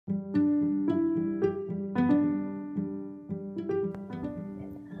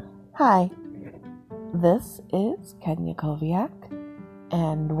Hi, this is Kenya Koviak,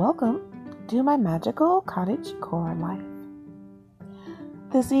 and welcome to my magical cottage core life.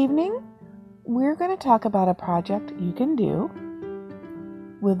 This evening, we're going to talk about a project you can do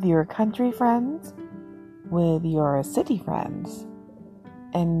with your country friends, with your city friends,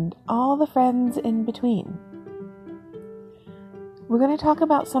 and all the friends in between. We're going to talk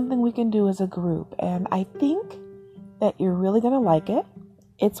about something we can do as a group, and I think that you're really going to like it.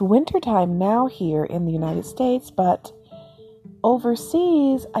 It's wintertime now here in the United States, but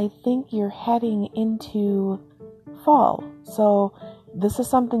overseas, I think you're heading into fall. So this is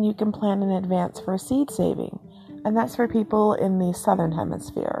something you can plan in advance for seed saving, and that's for people in the southern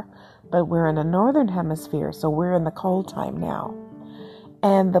hemisphere. But we're in the northern hemisphere, so we're in the cold time now.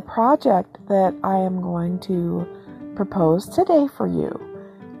 And the project that I am going to propose today for you,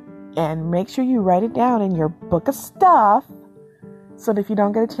 and make sure you write it down in your book of stuff, so that if you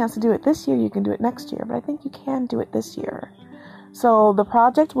don't get a chance to do it this year, you can do it next year. But I think you can do it this year. So the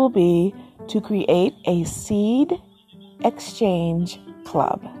project will be to create a seed exchange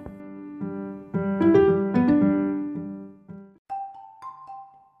club.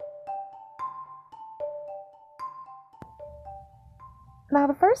 Now,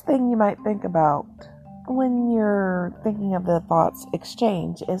 the first thing you might think about when you're thinking of the thoughts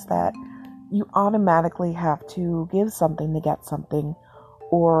exchange is that you automatically have to give something to get something,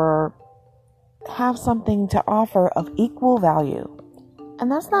 or have something to offer of equal value.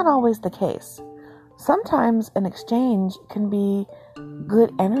 And that's not always the case. Sometimes an exchange can be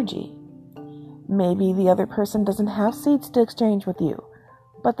good energy. Maybe the other person doesn't have seeds to exchange with you,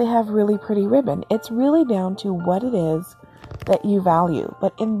 but they have really pretty ribbon. It's really down to what it is that you value.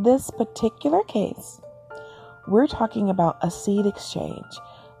 But in this particular case, we're talking about a seed exchange.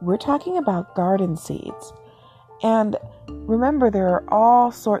 We're talking about garden seeds. And remember, there are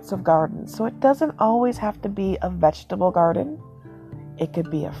all sorts of gardens. So it doesn't always have to be a vegetable garden. It could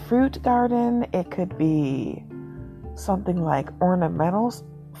be a fruit garden. It could be something like ornamental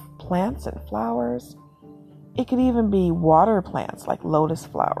plants and flowers. It could even be water plants like lotus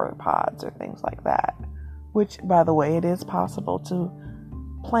flower pods or things like that. Which, by the way, it is possible to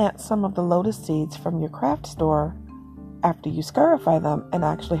plant some of the lotus seeds from your craft store after you scarify them and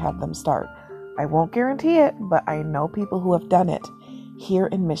actually have them start. I won't guarantee it, but I know people who have done it here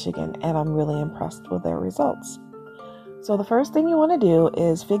in Michigan, and I'm really impressed with their results. So the first thing you want to do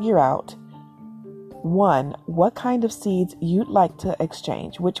is figure out, 1, what kind of seeds you'd like to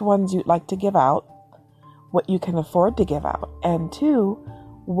exchange, which ones you'd like to give out, what you can afford to give out, and 2,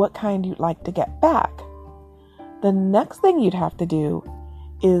 what kind you'd like to get back. The next thing you'd have to do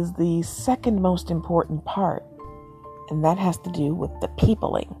is the second most important part, and that has to do with the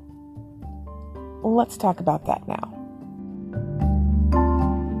peopling. Let's talk about that now.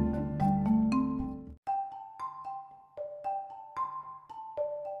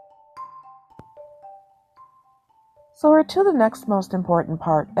 So we're to the next most important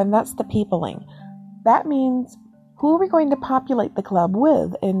part, and that's the peopling. That means, who are we going to populate the club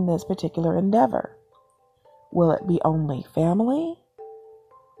with in this particular endeavor? Will it be only family?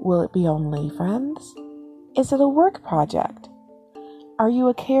 Will it be only friends? Is it a work project? Are you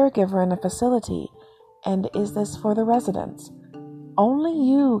a caregiver in a facility? And is this for the residents? Only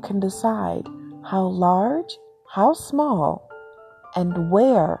you can decide how large, how small, and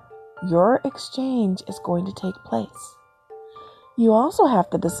where your exchange is going to take place. You also have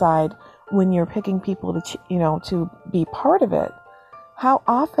to decide, when you're picking people to be part of it, how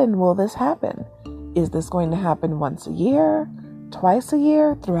often will this happen? Is this going to happen once a year, twice a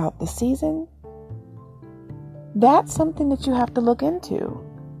year, throughout the season? That's something that you have to look into.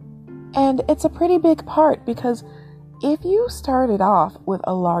 And it's a pretty big part, because if you started off with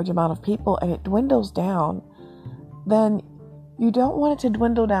a large amount of people and it dwindles down, then you don't want it to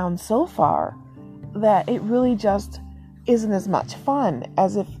dwindle down so far that it really just isn't as much fun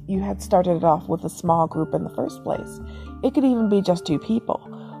as if you had started it off with a small group in the first place. It could even be just 2 people.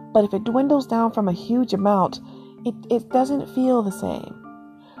 But if it dwindles down from a huge amount, it doesn't feel the same.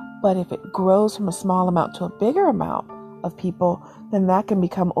 But if it grows from a small amount to a bigger amount of people, then that can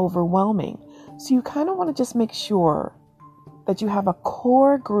become overwhelming. So you kind of want to just make sure that you have a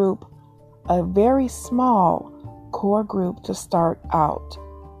core group, a very small core group to start out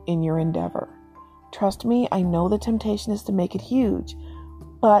in your endeavor. Trust me, I know the temptation is to make it huge,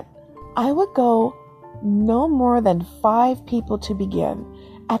 but I would go no more than 5 people to begin.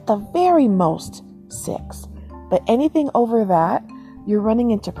 At the very most, 6. But anything over that, you're running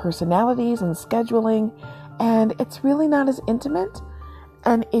into personalities and scheduling, and it's really not as intimate.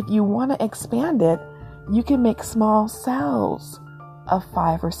 And if you want to expand it, you can make small cells of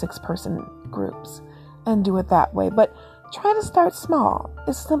 5 or 6 person groups and do it that way. But try to start small.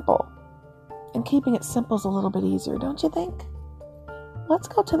 It's simple. And keeping it simple is a little bit easier, don't you think? Let's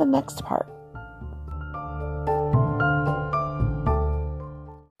go to the next part.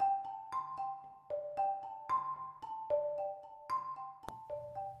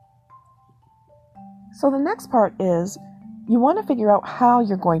 So the next part is you want to figure out how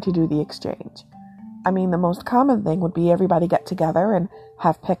you're going to do the exchange. I mean, the most common thing would be everybody get together and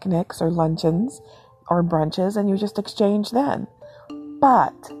have picnics or luncheons or brunches, and you just exchange then.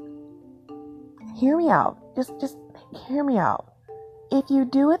 But hear me out. Just hear me out. If you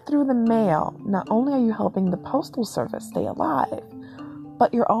do it through the mail, not only are you helping the postal service stay alive,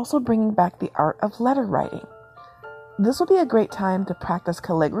 but you're also bringing back the art of letter writing. This will be a great time to practice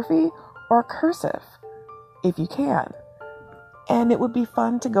calligraphy or cursive, if you can. And it would be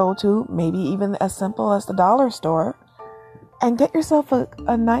fun to go to maybe even as simple as the dollar store and get yourself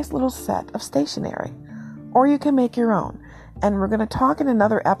a nice little set of stationery. Or you can make your own. And we're going to talk in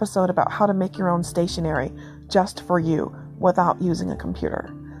another episode about how to make your own stationery just for you without using a computer.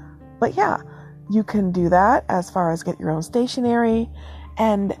 But yeah, you can do that as far as get your own stationery.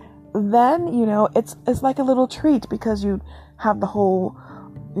 And then, it's like a little treat because you have the whole,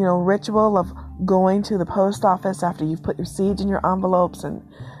 ritual of going to the post office after you've put your seeds in your envelopes and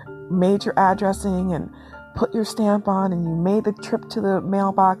made your addressing and put your stamp on, and you made the trip to the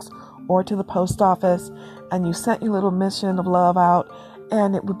mailbox or to the post office and you sent your little mission of love out,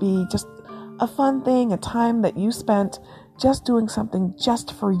 and it would be just a fun thing, a time that you spent just doing something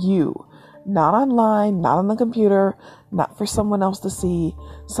just for you, not online, not on the computer, not for someone else to see,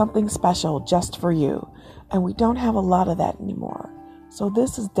 something special just for you. And we don't have a lot of that anymore. So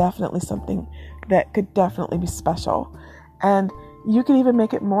this is definitely something that could definitely be special. And you could even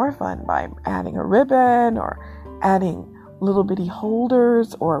make it more fun by adding a ribbon or adding little bitty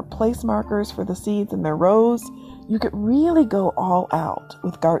holders or place markers for the seeds in their rows. You could really go all out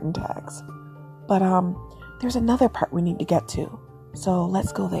with garden tags. But there's another part we need to get to. So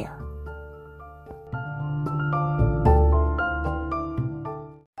let's go there.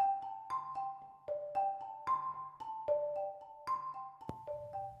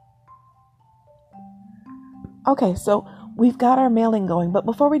 Okay, so we've got our mailing going, but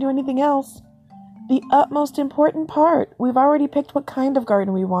before we do anything else, the utmost important part, we've already picked what kind of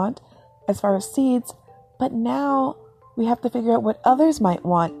garden we want as far as seeds, but now we have to figure out what others might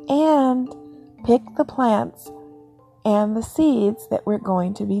want and pick the plants and the seeds that we're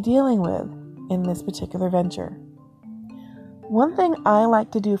going to be dealing with in this particular venture. One thing I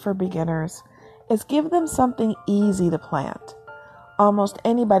like to do for beginners is give them something easy to plant. Almost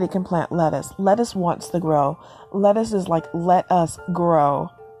anybody can plant lettuce. Lettuce wants to grow. Lettuce is like, let us grow.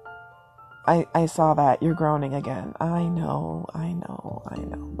 I saw that. You're groaning again. I know.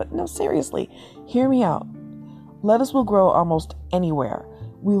 But no, seriously, hear me out. Lettuce will grow almost anywhere.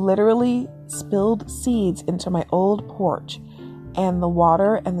 We literally spilled seeds into my old porch, and the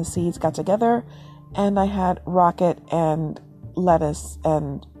water and the seeds got together, and I had rocket and lettuce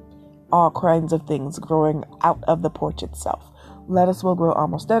and all kinds of things growing out of the porch itself. Lettuce will grow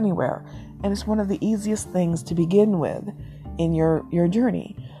almost anywhere, and it's one of the easiest things to begin with in your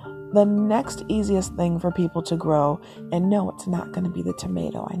journey. The next easiest thing for people to grow, and no, it's not going to be the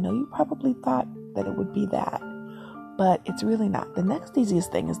tomato. I know you probably thought that it would be that, but it's really not. The next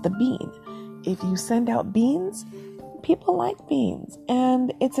easiest thing is the bean. If you send out beans, people like beans,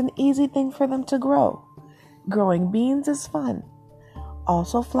 and it's an easy thing for them to grow. Growing beans is fun.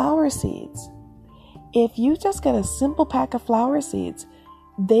 Also, flower seeds. If you just get a simple pack of flower seeds,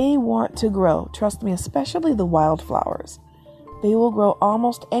 they want to grow. Trust me, especially the wildflowers. They will grow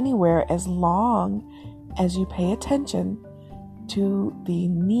almost anywhere as long as you pay attention to the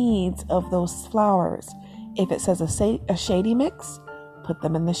needs of those flowers. If it says a shady mix, put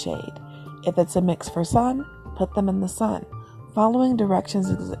them in the shade. If it's a mix for sun, put them in the sun. Following directions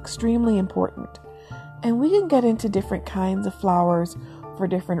is extremely important. And we can get into different kinds of flowers for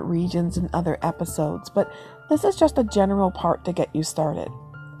different regions in other episodes, but this is just a general part to get you started.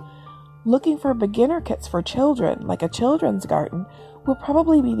 Looking for beginner kits for children, like a children's garden, will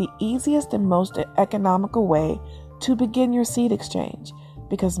probably be the easiest and most economical way to begin your seed exchange,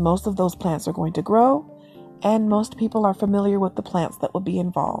 because most of those plants are going to grow, and most people are familiar with the plants that will be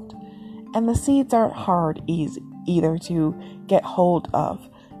involved. And the seeds aren't hard either to get hold of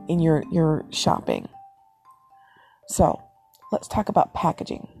in your shopping. So, let's talk about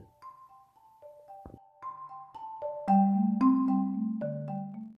packaging.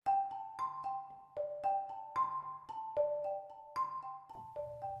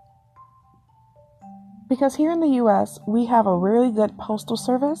 Because here in the US, we have a really good postal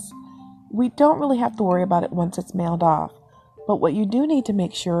service. We don't really have to worry about it once it's mailed off. But what you do need to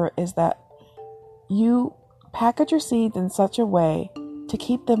make sure is that you package your seeds in such a way to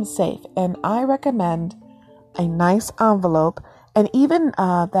keep them safe. And I recommend a nice envelope. And even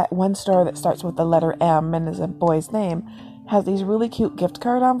that one store that starts with the letter M and is a boy's name has these really cute gift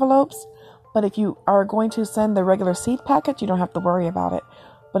card envelopes. But if you are going to send the regular seed packet, you don't have to worry about it.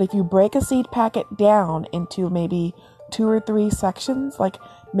 But if you break a seed packet down into maybe 2 or 3 sections, like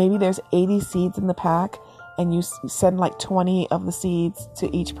maybe there's 80 seeds in the pack and you send like 20 of the seeds to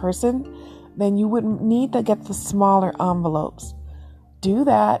each person, then you wouldn't need to get the smaller envelopes. Do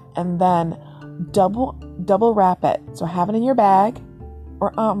that and then double wrap it. So have it in your bag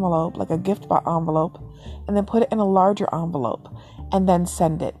or envelope, like a gift envelope, and then put it in a larger envelope and then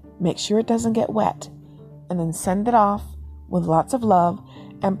send it. Make sure it doesn't get wet and then send it off with lots of love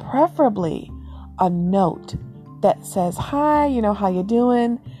and preferably a note that says, hi, how you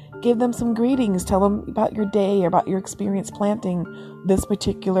doing? Give them some greetings. Tell them about your day or about your experience planting this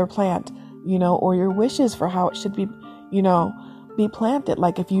particular plant, or your wishes for how it should be, be planted.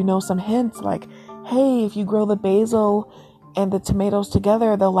 Like if you know some hints, like, hey, if you grow the basil and the tomatoes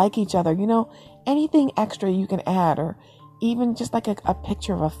together, they'll like each other, anything extra you can add, or even just like a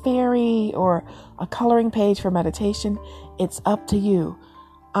picture of a fairy or a coloring page for meditation. It's up to you.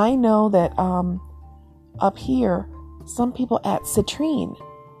 I know that up here, some people add citrine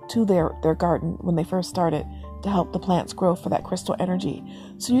to their garden when they first started to help the plants grow for that crystal energy.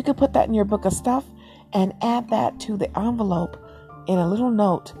 So you could put that in your book of stuff and add that to the envelope in a little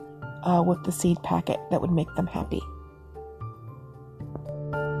note with the seed packet that would make them happy.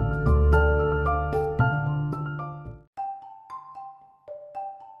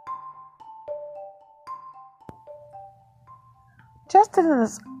 Just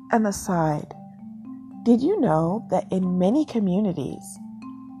as an aside, did you know that in many communities,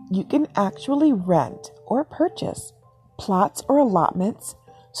 you can actually rent or purchase plots or allotments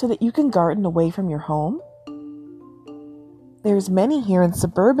so that you can garden away from your home? There's many here in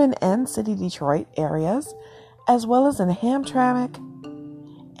suburban and city Detroit areas, as well as in Hamtramck.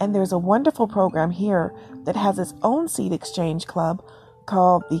 And there's a wonderful program here that has its own seed exchange club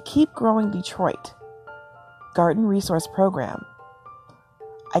called the Keep Growing Detroit Garden Resource Program.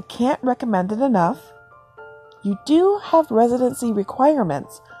 I can't recommend it enough. You do have residency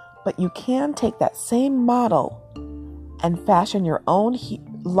requirements, but you can take that same model and fashion your own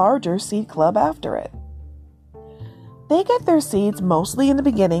larger seed club after it. They get their seeds mostly in the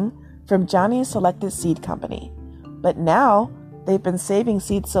beginning from Johnny's Selected Seed Company, but now they've been saving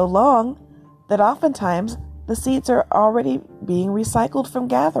seeds so long that oftentimes the seeds are already being recycled from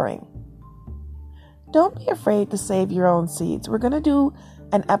gathering. Don't be afraid to save your own seeds. We're going to do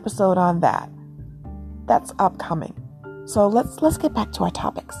an episode on that. That's upcoming. So let's get back to our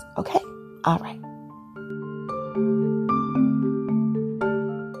topics, okay? All right.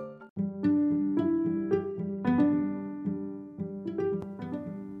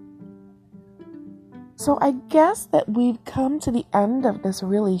 So I guess that we've come to the end of this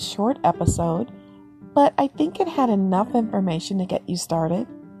really short episode, but I think it had enough information to get you started.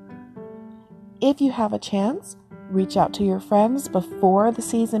 If you have a chance, reach out to your friends before the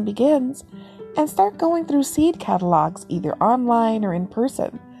season begins and start going through seed catalogs either online or in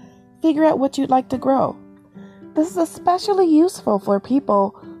person. Figure out what you'd like to grow. This is especially useful for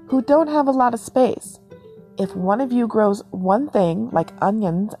people who don't have a lot of space. If one of you grows one thing, like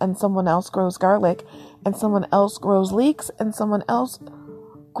onions, and someone else grows garlic, and someone else grows leeks, and someone else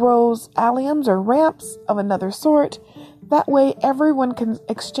grows alliums or ramps of another sort, that way everyone can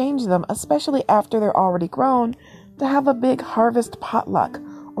exchange them, especially after they're already grown, to have a big harvest potluck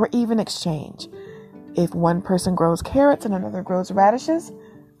or even exchange. If one person grows carrots and another grows radishes,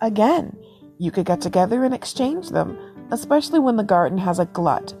 again, you could get together and exchange them, especially when the garden has a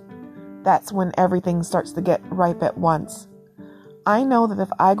glut. That's when everything starts to get ripe at once. I know that if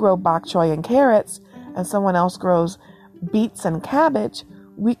I grow bok choy and carrots and someone else grows beets and cabbage,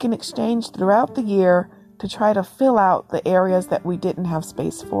 we can exchange throughout the year to try to fill out the areas that we didn't have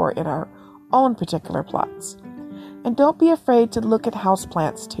space for in our own particular plots. And don't be afraid to look at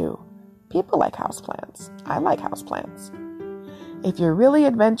houseplants too. People like houseplants. I like houseplants. If you're really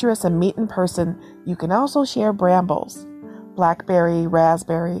adventurous and meet in person, you can also share brambles. Blackberry,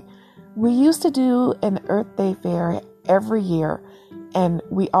 raspberry. We used to do an Earth Day fair every year, and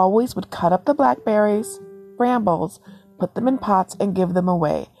we always would cut up the blackberries, brambles, put them in pots and give them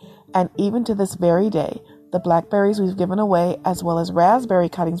away. And even to this very day, the blackberries we've given away, as well as raspberry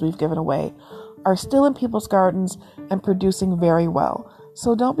cuttings we've given away, are still in people's gardens and producing very well.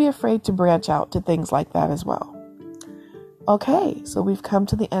 So don't be afraid to branch out to things like that as well. Okay, so we've come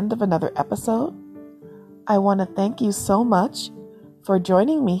to the end of another episode. I want to thank you so much for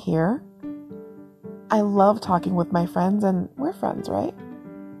joining me here. I love talking with my friends, and we're friends, right?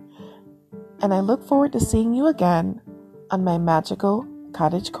 And I look forward to seeing you again on my magical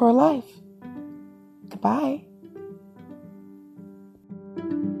cottagecore life. Goodbye.